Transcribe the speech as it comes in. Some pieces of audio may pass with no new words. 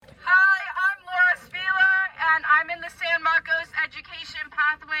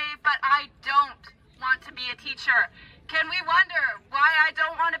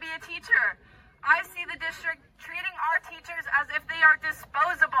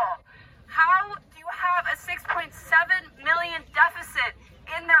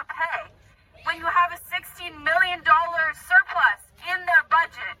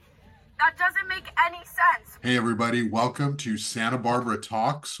Hey, everybody, welcome to Santa Barbara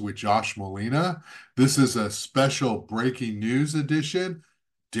Talks with Josh Molina. This is a special breaking news edition,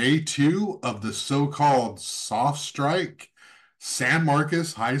 day two of the so-called soft strike. San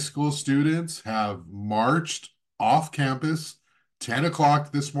Marcos High School students have marched off campus 10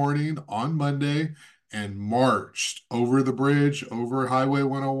 o'clock this morning on Monday and marched over the bridge, over Highway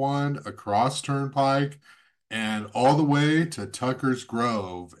 101, across Turnpike, and all the way to Tucker's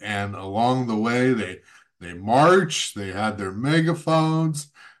Grove. And along the way, they marched, they had their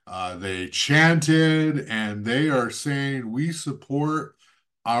megaphones, they chanted, and they are saying, "We support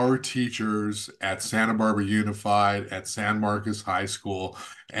our teachers at Santa Barbara Unified, at San Marcos High School,"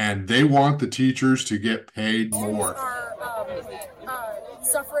 and they want the teachers to get paid more. Are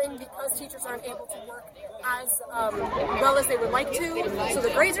suffering because teachers aren't able to work as well as they would like to. So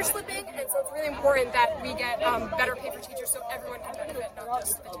the grades are slipping, and so it's really important that we get better pay for teachers so everyone can benefit, not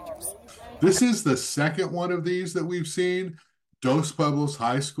just the teachers. This is the second one of these that we've seen. Dos Pueblos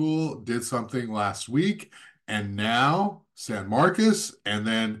High School did something last week, and now San Marcos and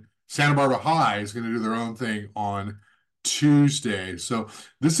then Santa Barbara High is going to do their own thing on Tuesday. So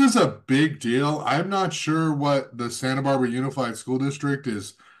this is a big deal. I'm not sure what the Santa Barbara Unified School District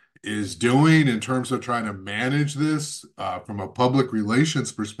is doing in terms of trying to manage this from a public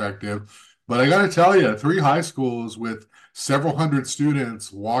relations perspective. But I got to tell you, three high schools with several hundred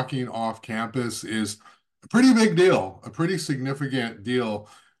students walking off campus is a pretty big deal, a pretty significant deal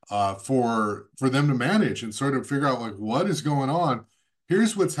for them to manage and sort of figure out like what is going on.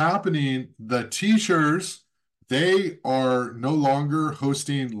 Here's what's happening. The teachers, they are no longer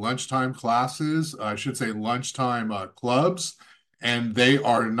hosting lunchtime classes, I should say lunchtime clubs, and they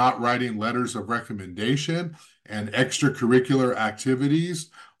are not writing letters of recommendation, and extracurricular activities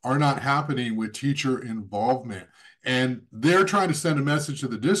are not happening with teacher involvement. And they're trying to send a message to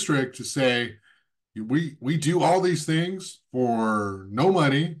the district to say, we do all these things for no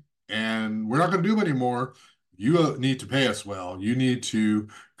money, and we're not going to do them anymore. You need to pay us well. You need to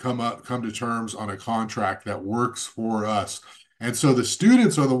come to terms on a contract that works for us. And so the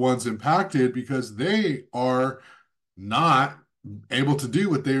students are the ones impacted because they are not able to do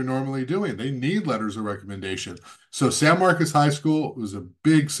what they're normally doing. They need letters of recommendation. So San Marcos High School was a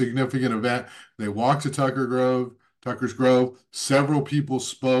big, significant event. They walked to Tucker's Grove. Several people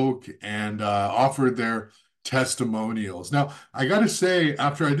spoke and offered their testimonials. Now, I got to say,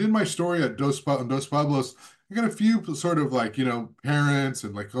 after I did my story at Dos Pueblos, I got a few sort of like, parents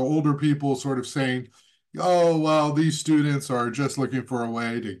and like older people sort of saying, "Oh, well, these students are just looking for a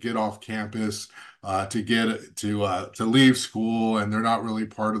way to get off campus, to leave school, and they're not really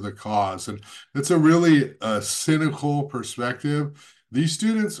part of the cause." And it's a really cynical perspective. These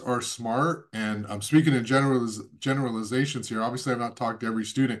students are smart, and I'm speaking in generalizations here. Obviously, I've not talked to every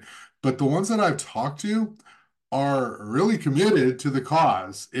student, but the ones that I've talked to are really committed to the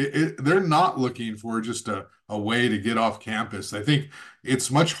cause. They're not looking for just a way to get off campus. I think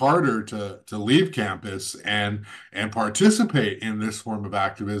it's much harder to leave campus and participate in this form of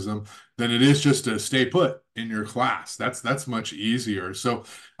activism than it is just to stay put in your class. That's much easier. So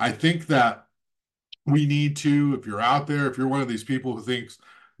I think that we need to, if you're out there, if you're one of these people who thinks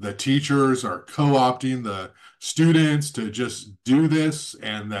the teachers are co-opting the students to just do this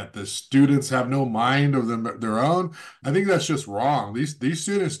and that the students have no mind of their own, I think that's just wrong. These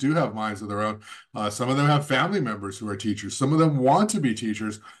students do have minds of their own. Some of them have family members who are teachers. Some of them want to be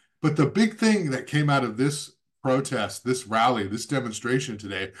teachers. But the big thing that came out of this protest, this rally, this demonstration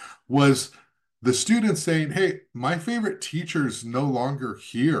today was the students saying, "Hey, my favorite teacher's no longer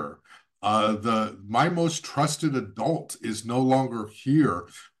here. My most trusted adult is no longer here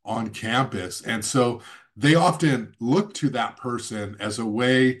on campus." And so they often look to that person as a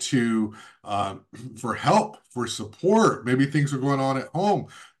way to for help, for support. Maybe things are going on at home,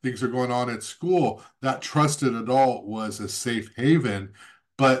 things are going on at school. That trusted adult was a safe haven,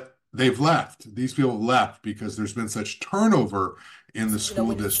 but they've left. These people left because there's been such turnover in the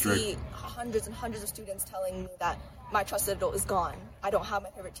school district. See hundreds and hundreds of students telling me that my trusted adult is gone. I don't have my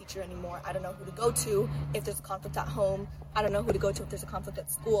favorite teacher anymore. I don't know who to go to if there's a conflict at home. I don't know who to go to if there's a conflict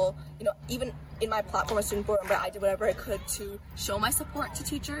at school. Even in my platform as student board member, I did whatever I could to show my support to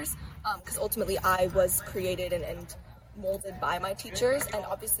teachers because ultimately I was created and molded by my teachers, and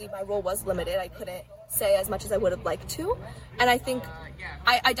obviously my role was limited. I couldn't say as much as I would have liked to, and I think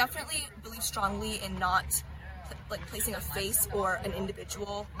I definitely believe strongly in not placing a face or an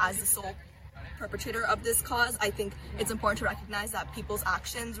individual as the sole perpetrator of this cause. I think it's important to recognize that people's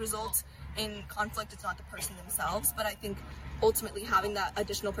actions result in conflict. It's not the person themselves, but I think ultimately having that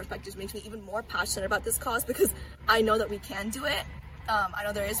additional perspective makes me even more passionate about this cause because I know that we can do it. I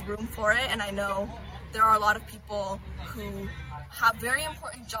know there is room for it, and I know there are a lot of people who have very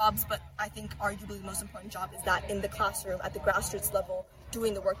important jobs, but I think arguably the most important job is that in the classroom at the grassroots level,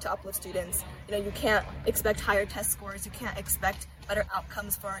 doing the work to uplift students. You can't expect higher test scores, you can't expect better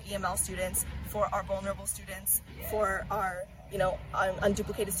outcomes for our EML students, for our vulnerable students, for our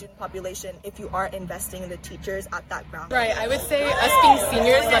unduplicated student population if you aren't investing in the teachers at that ground. Right, I would say us being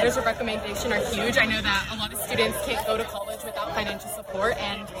seniors, letters of recommendation are huge. I know that a lot of students can't go to college without financial support,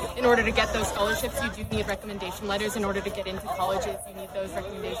 and in order to get those scholarships, you do need recommendation letters. In order to get into colleges, you need those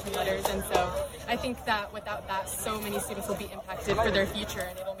recommendation letters, and so I think that without that, so many students will be impacted for their future,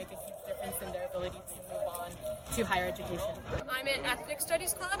 and it'll make a huge difference in their ability to move on to higher education. I'm in Ethnic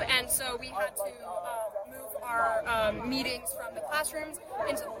Studies Club, and so we had to move our meetings from the classrooms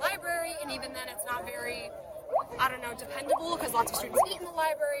into the library, and even then it's not very, dependable, because lots of students eat in the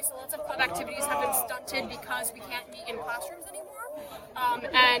library, so lots of club activities have been stunted because we can't meet in classrooms anymore.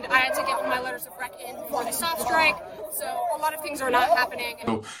 And I had to get all my letters of rec in for the soft strike, so a lot of things are not happening.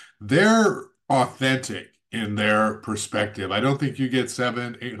 So they're authentic in their perspective. I don't think you get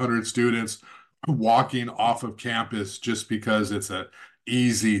 700-800 students walking off of campus just because it's a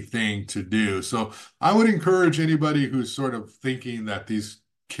easy thing to do. So I would encourage anybody who's sort of thinking that these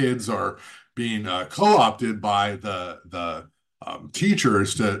kids are being co-opted by the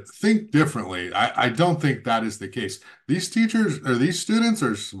teachers to think differently. I don't think that is the case. These teachers or these students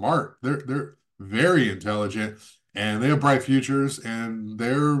are smart. They're very intelligent, and they have bright futures, and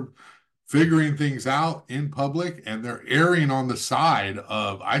they're figuring things out in public, and they're erring on the side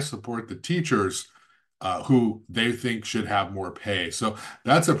of, I support the teachers who they think should have more pay. So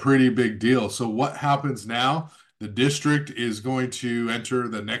that's a pretty big deal. So what happens now? The district is going to enter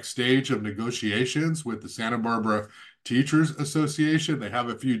the next stage of negotiations with the Santa Barbara Teachers Association. They have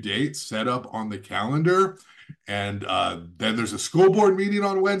a few dates set up on the calendar. And then there's a school board meeting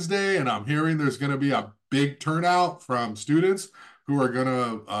on Wednesday, and I'm hearing there's going to be a big turnout from students who are going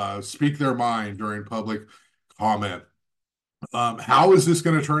to speak their mind during public comment. How is this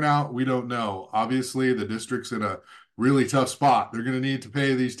going to turn out? We don't know. Obviously, the district's in a really tough spot. They're going to need to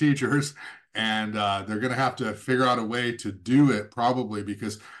pay these teachers, and they're going to have to figure out a way to do it, probably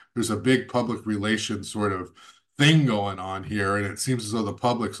because there's a big public relations sort of thing going on here, and it seems as though the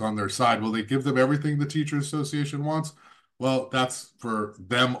public's on their side. Will they give them everything the Teachers Association wants? Well, that's for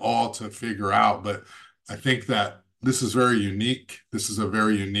them all to figure out, but I think that this is very unique. This is a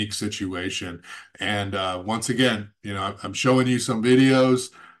very unique situation. And once again, I'm showing you some videos,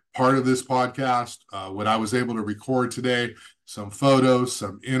 part of this podcast, what I was able to record today, some photos,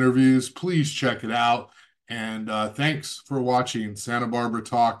 some interviews. Please check it out. And thanks for watching Santa Barbara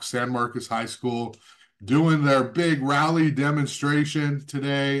Talk, San Marcos High School, doing their big rally demonstration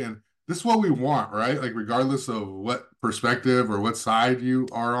today. And this is what we want, right? Like, regardless of what perspective or what side you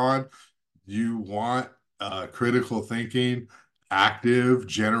are on, you want critical thinking, active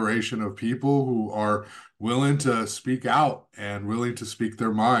generation of people who are willing to speak out and willing to speak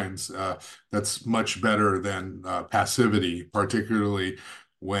their minds. That's much better than passivity, particularly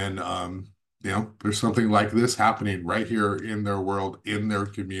when there's something like this happening right here in their world, in their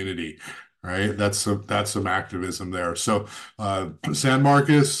community. Right? That's some activism there. So San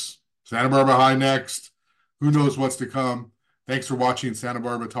Marcos, Santa Barbara High next. Who knows what's to come? Thanks for watching Santa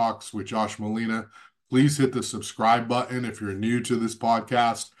Barbara Talks with Josh Molina. Please hit the subscribe button if you're new to this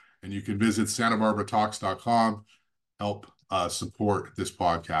podcast, and you can visit santabarbaratalks.com. Help support this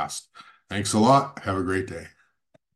podcast. Thanks a lot. Have a great day.